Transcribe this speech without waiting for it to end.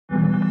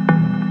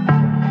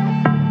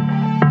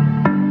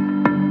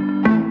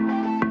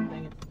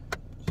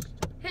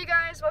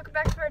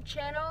our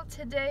channel.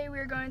 Today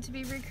we're going to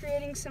be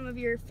recreating some of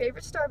your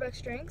favorite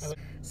Starbucks drinks.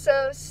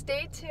 So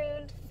stay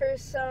tuned for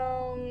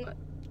some...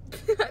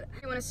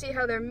 You want to see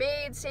how they're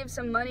made, save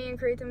some money, and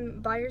create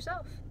them by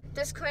yourself.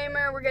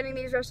 Disclaimer, we're getting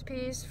these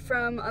recipes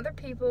from other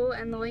people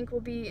and the link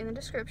will be in the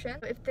description.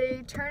 If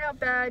they turn out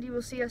bad, you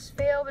will see us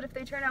fail, but if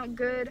they turn out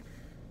good,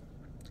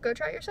 go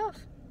try it yourself.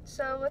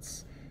 So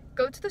let's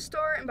go to the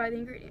store and buy the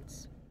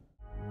ingredients.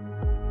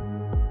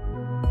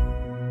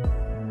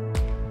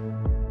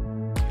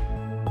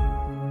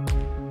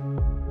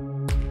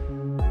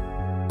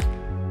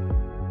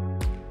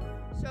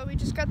 So we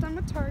just got done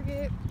with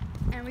Target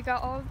and we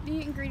got all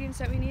the ingredients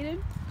that we needed.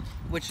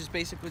 Which is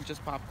basically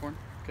just popcorn,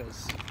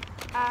 because...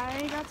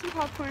 I got some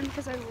popcorn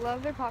because I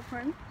love their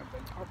popcorn.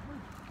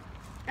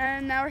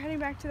 And now we're heading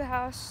back to the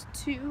house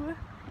to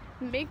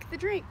make the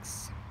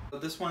drinks. So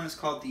this one is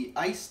called the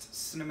Iced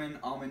Cinnamon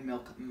Almond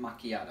Milk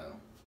Macchiato.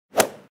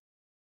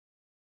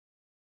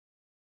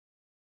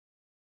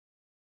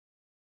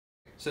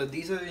 So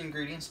these are the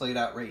ingredients laid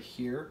out right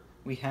here.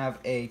 We have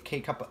a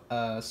K-cup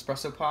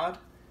espresso pod,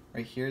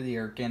 right here, the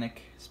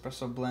organic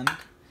espresso blend.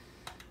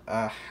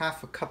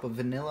 Half a cup of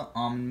vanilla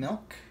almond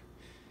milk.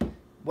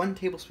 1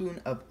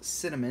 tablespoon of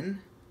cinnamon.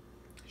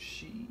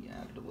 She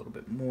added a little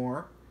bit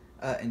more.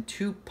 And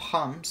 2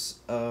 pumps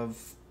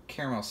of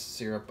caramel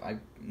syrup.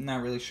 I'm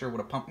not really sure what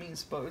a pump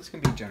means, but it's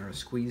going to be a generous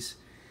squeeze.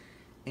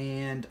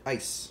 And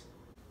ice.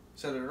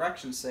 So the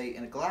directions say,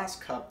 in a glass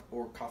cup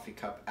or coffee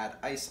cup, add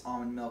ice,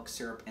 almond milk,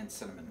 syrup, and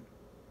cinnamon.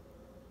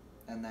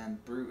 And then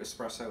brew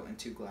espresso in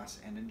 2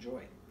 glasses and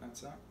enjoy.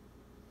 That's it.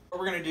 What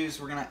we're going to do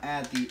is we're going to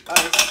add the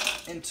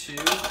ice into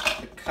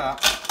the cup.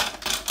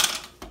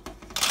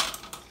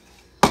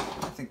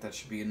 I think that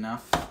should be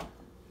enough.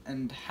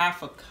 And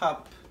half a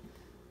cup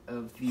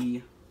of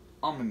the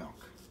almond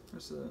milk.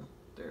 Where's the...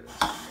 There it is.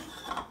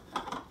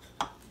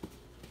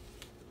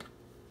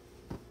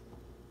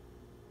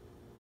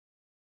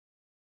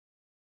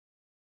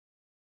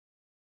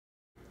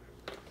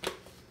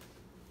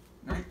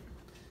 Alright.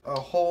 A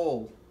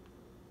whole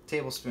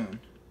tablespoon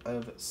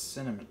of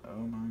cinnamon.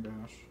 Oh my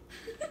gosh.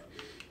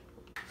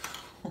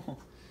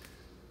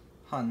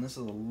 Hun, this is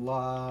a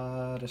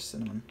lot of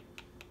cinnamon.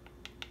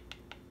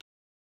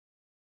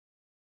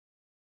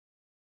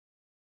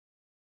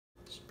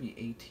 Should be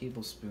a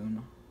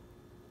tablespoon.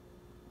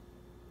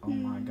 Oh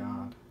my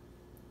god.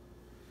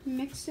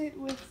 Mix it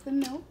with the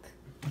milk.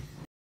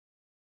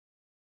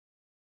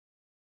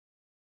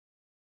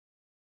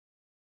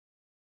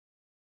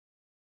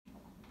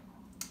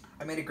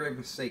 I made a grave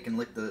mistake and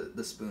licked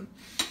the spoon.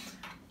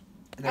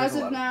 As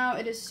of now,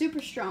 it is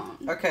super strong.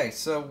 Okay,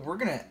 so we're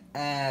gonna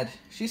add,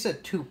 she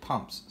said 2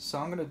 pumps, so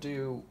I'm gonna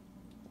do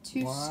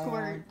 2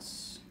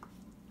 squirts.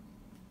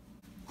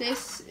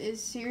 This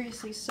is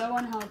seriously so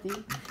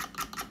unhealthy.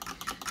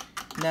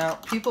 Now,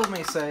 people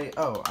may say,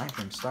 oh, I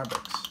drink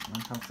Starbucks,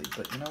 unhealthy,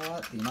 but you know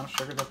what? The amount of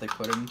sugar that they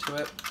put into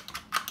it,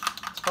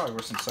 it's probably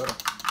worse than soda.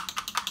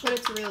 But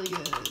it's really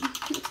good,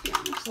 let's be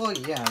honest. Well,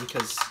 yeah,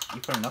 because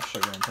you put enough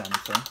sugar into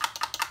anything.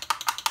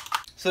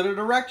 So the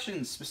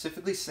directions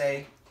specifically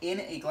say, in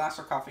a glass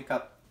or coffee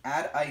cup,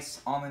 add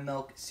ice, almond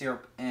milk,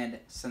 syrup, and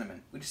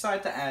cinnamon. We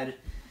decided to add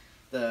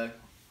the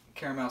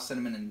caramel,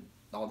 cinnamon, and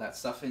all that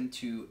stuff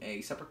into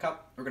a separate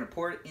cup. We're going to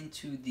pour it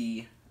into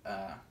the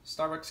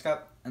Starbucks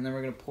cup, and then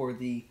we're going to pour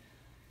the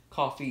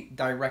coffee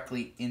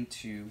directly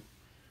into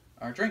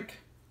our drink.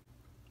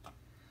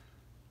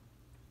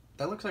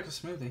 That looks like a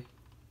smoothie.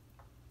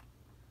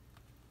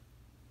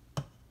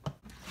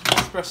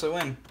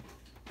 Espresso in.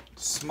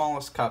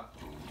 Smallest cup.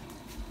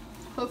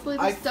 Hopefully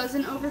this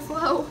doesn't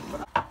overflow.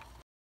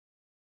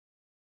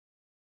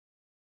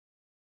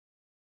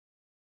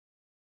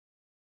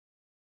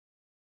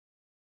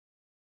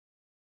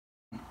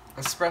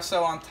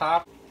 Espresso on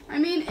top. I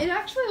mean, it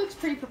actually looks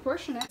pretty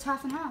proportionate. It's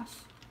half and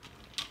half.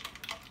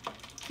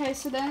 Okay,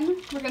 so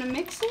then we're gonna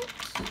mix it.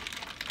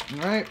 All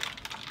right.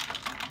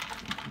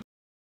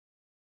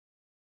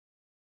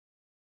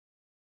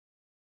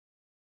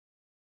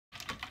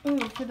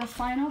 Ooh, for the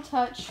final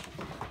touch.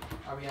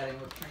 Are we adding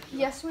whipped cream?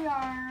 Yes, we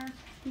are.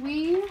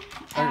 We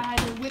add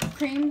whipped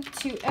cream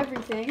to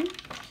everything.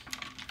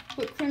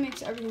 Whipped cream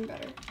makes everything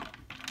better.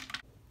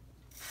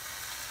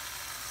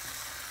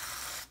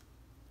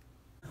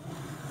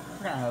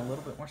 We're gonna add a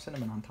little bit more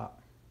cinnamon on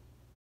top.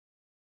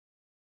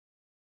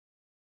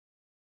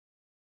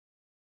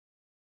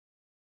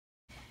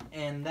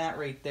 And that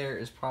right there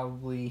is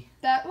probably...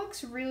 That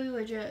looks really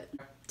legit.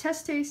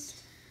 Test taste.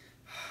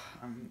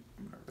 I'm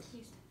nervous.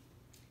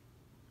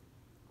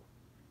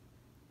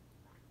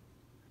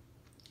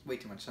 Way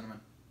too much cinnamon.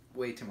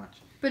 Way too much.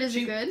 But is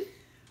it good?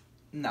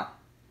 No.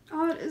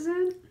 Oh, it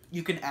isn't?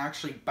 You can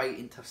actually bite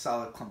into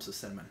solid clumps of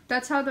cinnamon.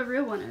 That's how the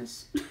real one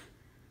is.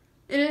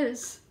 It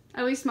is.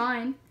 At least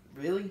mine.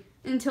 Really?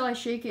 Until I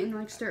shake it and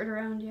like stir it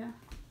around, yeah.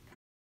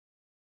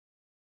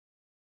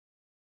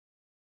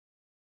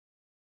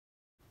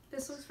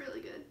 This looks really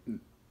good.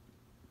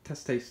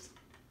 Test taste.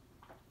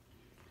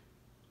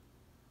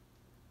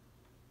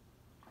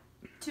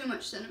 Too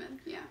much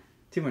cinnamon, yeah.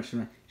 Too much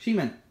cinnamon. She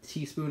meant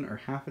teaspoon or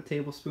half a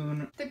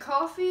tablespoon. The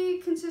coffee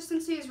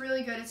consistency is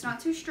really good. It's not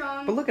too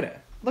strong. But look at it.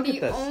 Look at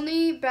this. The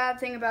only bad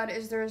thing about it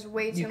is there is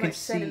way too much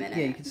cinnamon in it.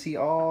 Yeah, you can see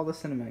all the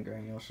cinnamon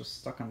granules just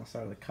stuck on the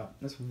side of the cup.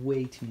 That's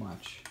way too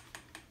much.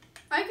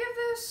 I give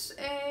this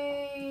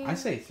a... I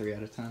say 3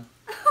 out of 10.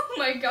 Oh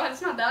my god,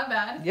 it's not that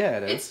bad. Yeah,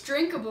 it is. It's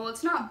drinkable.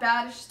 It's not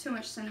bad. It's just too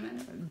much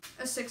cinnamon.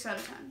 A 6 out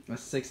of 10. A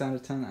 6 out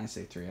of 10? I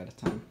say 3 out of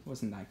 10.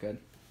 Wasn't that good.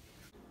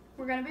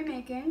 We're going to be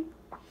making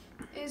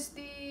is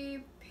the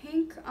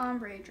pink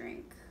ombre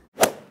drink.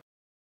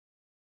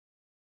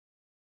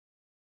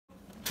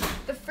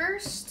 The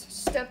first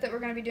step that we're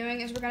going to be doing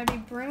is we're going to be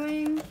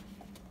brewing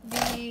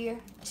the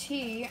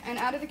tea, and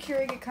out of the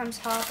Keurig it comes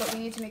hot, but we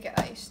need to make it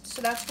iced.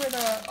 So that's where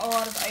a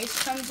lot of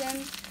ice comes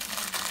in.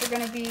 We're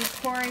going to be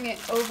pouring it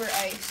over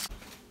ice.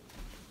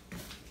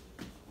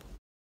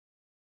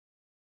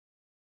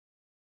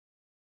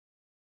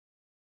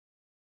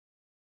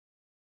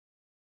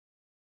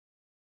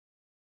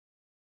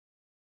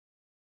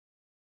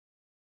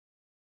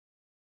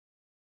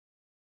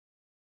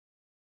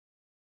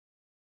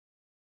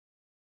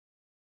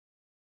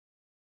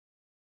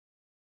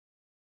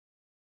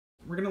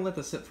 We're going to let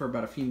this sit for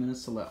about a few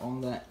minutes to let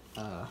all that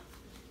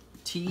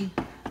tea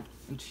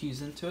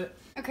infuse into it.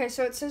 Okay,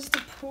 so it says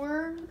to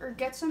pour or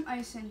get some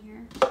ice in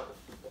here.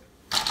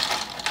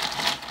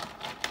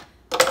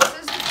 It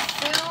says to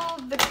fill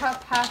the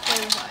cup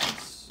halfway with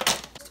ice.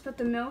 To put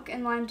the milk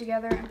and lime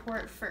together and pour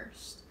it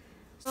first.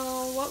 So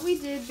what we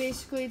did,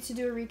 basically, to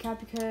do a recap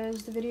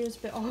because the video is a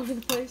bit all over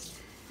the place,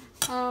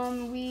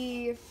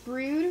 we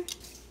brewed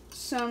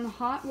some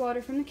hot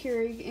water from the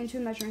Keurig into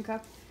a measuring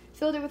cup,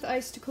 filled it with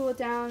ice to cool it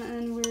down,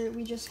 and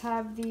we just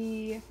have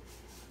the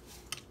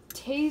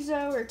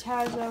Tazo or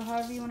Tazo,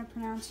 however you want to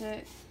pronounce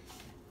it,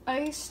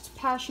 iced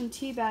passion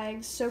tea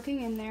bags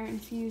soaking in there,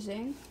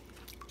 infusing.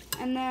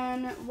 And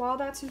then while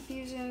that's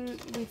infusing,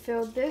 we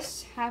filled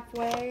this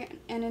halfway,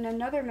 and in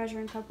another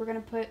measuring cup, we're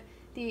going to put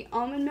the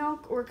almond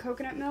milk or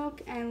coconut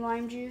milk and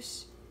lime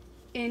juice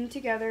in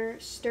together,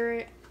 stir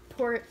it,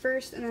 pour it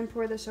first, and then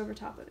pour this over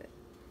top of it.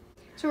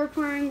 So we're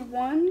pouring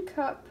 1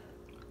 cup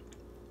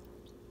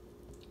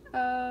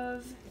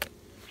of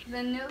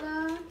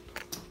vanilla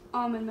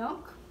almond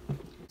milk.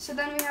 So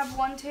then we have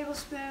 1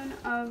 tablespoon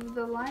of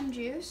the lime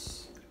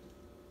juice,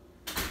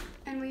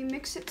 and we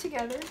mix it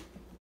together.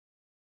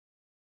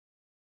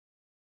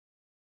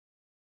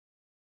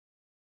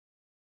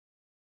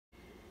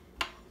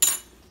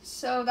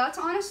 So that's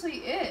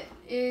honestly it,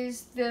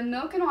 is the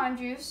milk and lime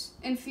juice,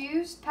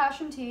 infused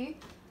passion tea,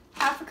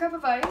 half a cup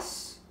of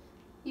ice.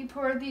 You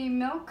pour the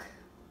milk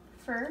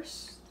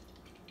first.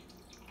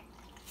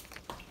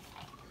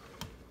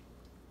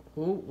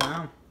 Oh,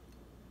 wow.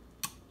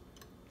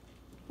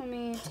 Let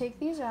me take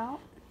these out.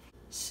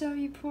 So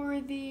you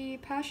pour the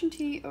passion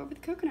tea over the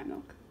coconut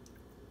milk.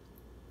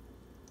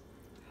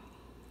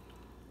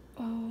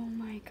 Oh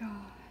my god.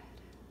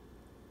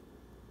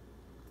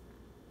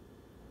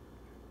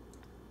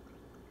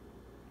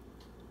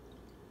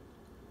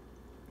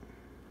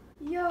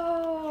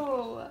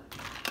 Yo!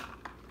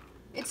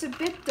 It's a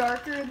bit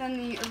darker than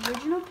the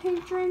original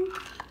pink drink,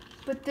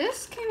 but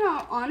this came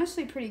out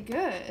honestly pretty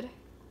good.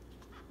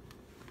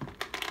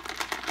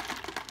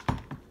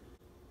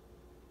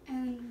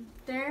 And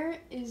there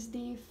is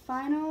the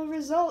final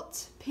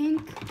result,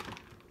 pink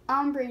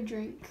ombre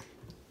drink.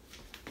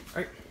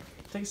 Alright,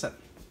 take a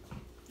sip.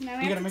 Now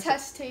we have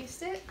to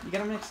taste it. You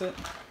gotta mix it.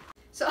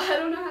 So I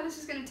don't know how this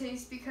is gonna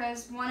taste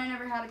because 1, I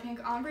never had a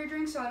pink ombre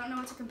drink, so I don't know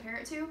what to compare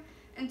it to.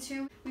 And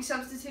 2, we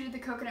substituted the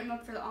coconut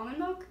milk for the almond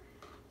milk.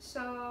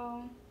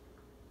 So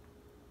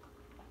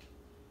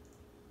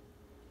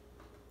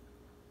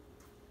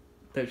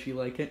does she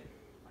like it?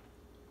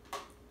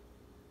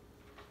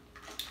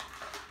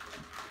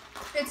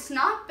 it's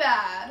not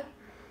bad.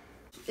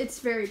 It's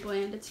very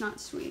bland. It's not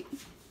sweet.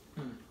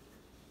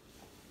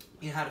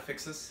 You know how to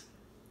fix this?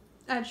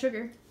 Add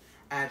sugar.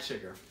 Add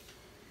sugar.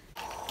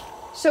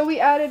 So we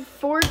added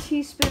 4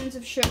 teaspoons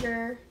of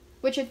sugar,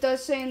 which it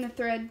does say in the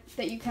thread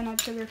that you can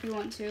add sugar if you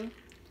want to.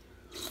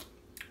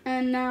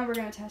 And now we're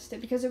going to test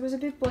it because it was a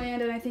bit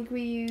bland and I think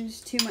we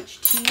used too much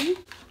tea.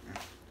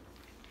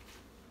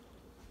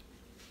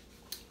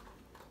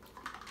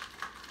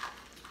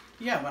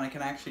 Yeah, when I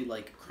can actually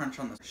like crunch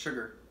on the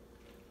sugar.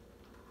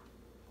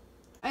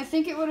 I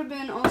think it would have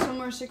been also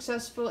more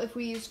successful if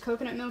we used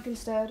coconut milk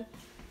instead.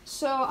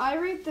 So I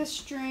rate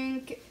this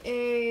drink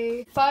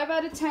a 5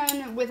 out of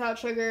 10 without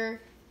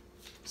sugar,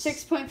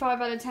 6.5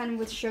 out of 10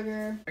 with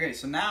sugar. Okay,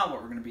 so now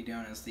what we're going to be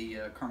doing is the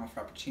Carmel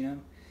Frappuccino.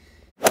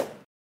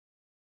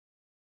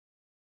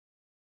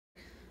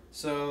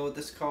 So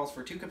this calls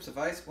for 2 cups of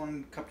ice,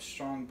 1 cup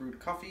strong brewed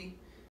coffee,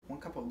 1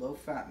 cup of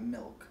low-fat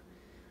milk,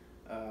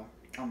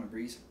 almond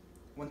breeze,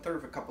 1/3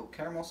 of a cup of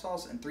caramel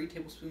sauce, and 3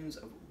 tablespoons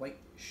of white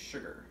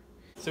sugar.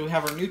 So we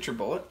have our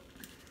NutriBullet.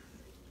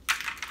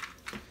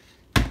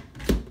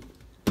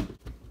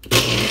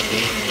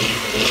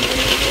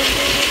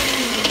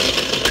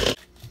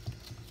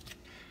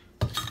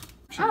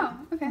 Oh,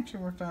 okay. Actually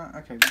worked out.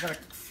 Okay, we got a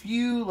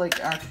few like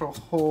actual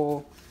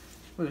whole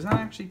Wait, was that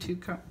actually 2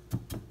 cups?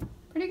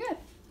 Pretty good.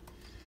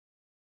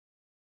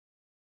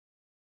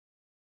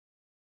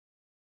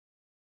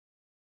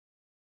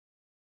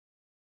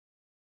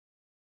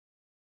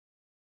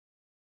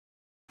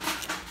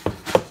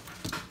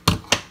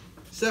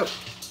 So,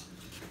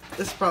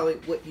 this is probably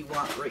what you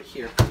want right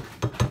here.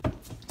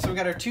 So we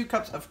got our 2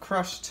 cups of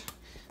crushed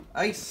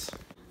ice.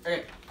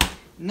 Okay,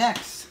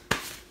 next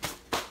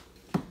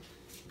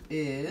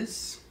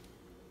is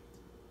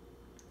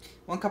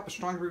 1 cup of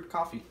strong brewed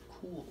coffee,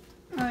 cooled.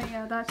 Oh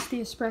yeah, that's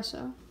the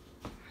espresso.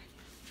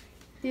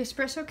 The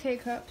espresso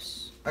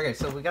K-cups. Okay,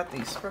 so we got the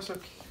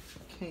espresso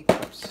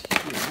K-cups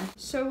here.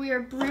 So we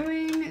are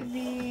brewing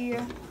the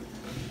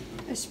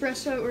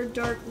espresso or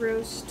dark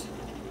roast.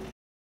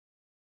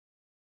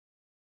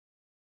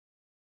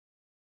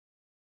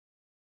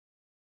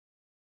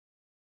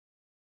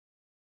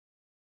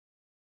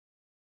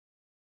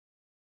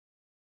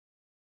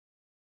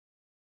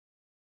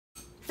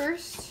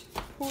 First,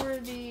 pour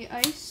the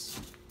ice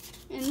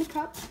in the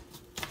cup.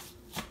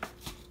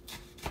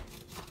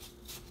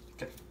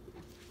 Okay,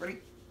 ready?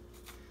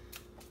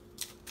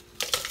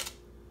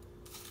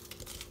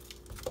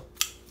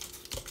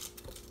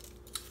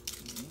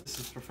 This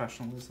is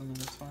professionalism at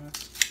its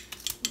finest.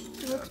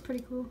 It looks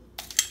pretty cool.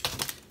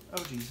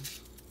 Oh, Jesus.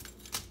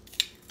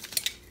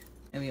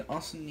 And we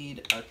also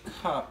need a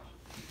cup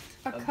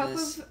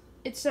of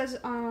it says,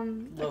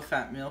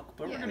 low-fat milk,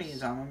 but yes. we're going to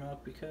use almond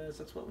milk because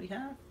that's what we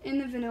have. In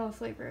the vanilla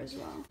flavor as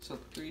well. So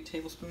 3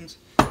 tablespoons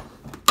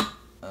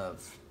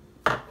of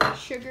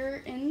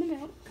sugar in the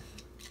milk.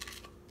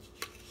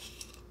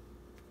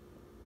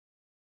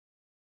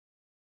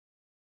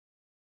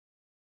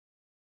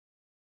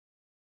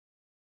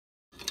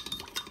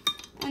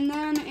 And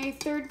then a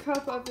 3rd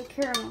cup of the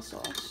caramel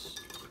sauce.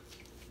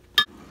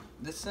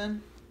 this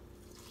in.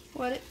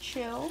 Let it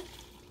chill.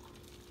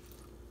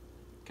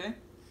 Okay.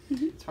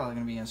 Mm-hmm. It's probably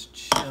going to be as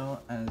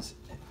chill as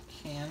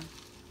it can.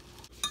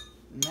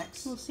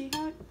 Next. We'll see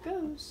how it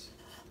goes.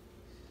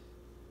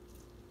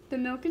 The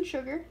milk and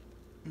sugar.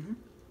 Mm-hmm.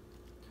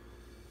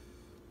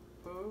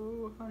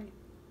 Oh, honey.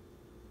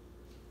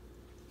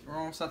 We're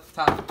almost at the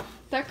top.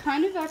 That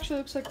kind of actually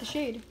looks like the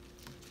shade.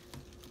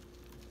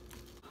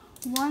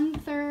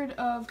 1/3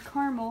 of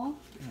caramel.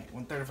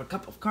 Right, 1/3 of a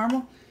cup of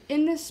caramel.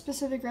 In this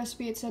specific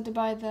recipe, it said to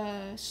buy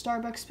the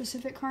Starbucks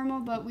specific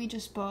caramel, but we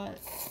just bought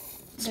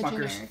the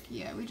Smuckers. generic.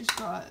 Yeah, we just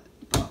bought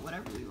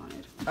whatever we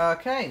wanted.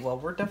 Okay, well,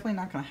 we're definitely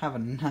not going to have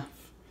enough.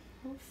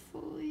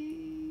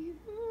 Hopefully.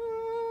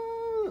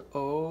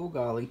 Oh,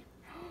 golly.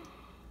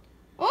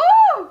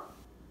 Oh!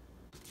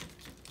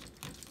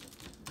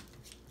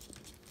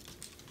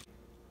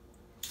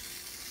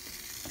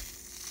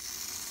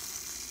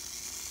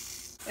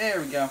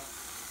 There we go.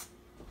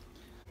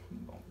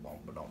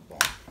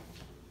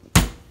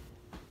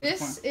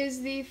 This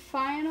is the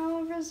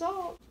final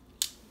result.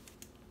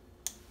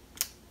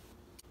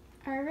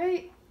 All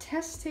right,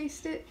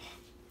 taste it.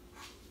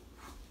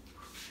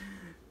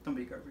 Don't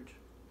be garbage.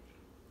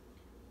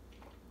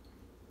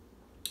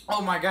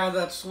 Oh my god,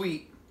 that's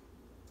sweet.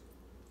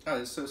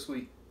 Oh, it's so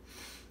sweet.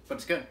 But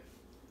it's good.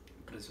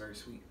 But it's very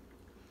sweet.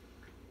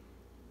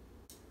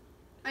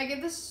 I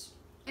give this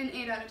an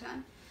 8 out of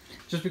 10.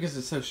 Just because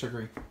it's so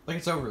sugary. Like,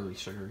 it's overly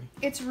sugary.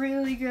 It's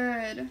really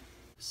good.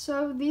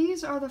 So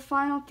these are the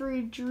final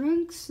 3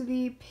 drinks.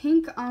 The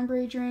pink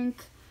ombre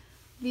drink,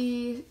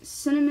 the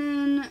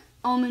cinnamon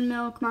almond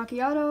milk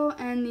macchiato,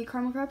 and the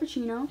caramel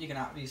frappuccino. You can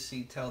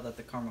obviously tell that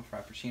the caramel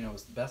frappuccino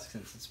was the best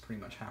since it's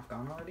pretty much half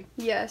gone already.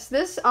 Yes,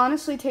 this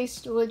honestly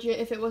tastes legit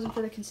if it wasn't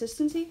for the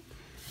consistency.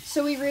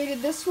 So we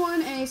rated this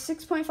one a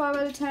 6.5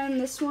 out of 10,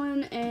 this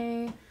one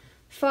a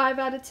 5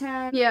 out of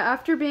 10. Yeah,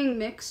 after being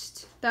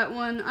mixed, that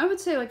one, I would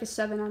say like a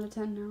 7 out of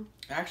 10 now.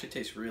 It actually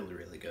tastes really,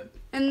 really good.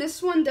 And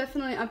this one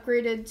definitely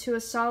upgraded to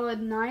a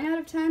solid 9 out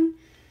of 10.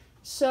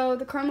 So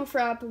the caramel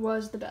frap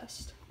was the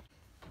best.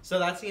 So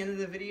that's the end of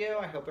the video.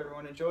 I hope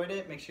everyone enjoyed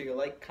it. Make sure you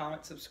like,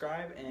 comment,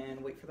 subscribe,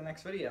 and wait for the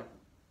next video.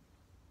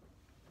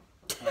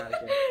 I'm outta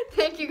here.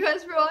 Thank you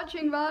guys for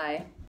watching. Bye.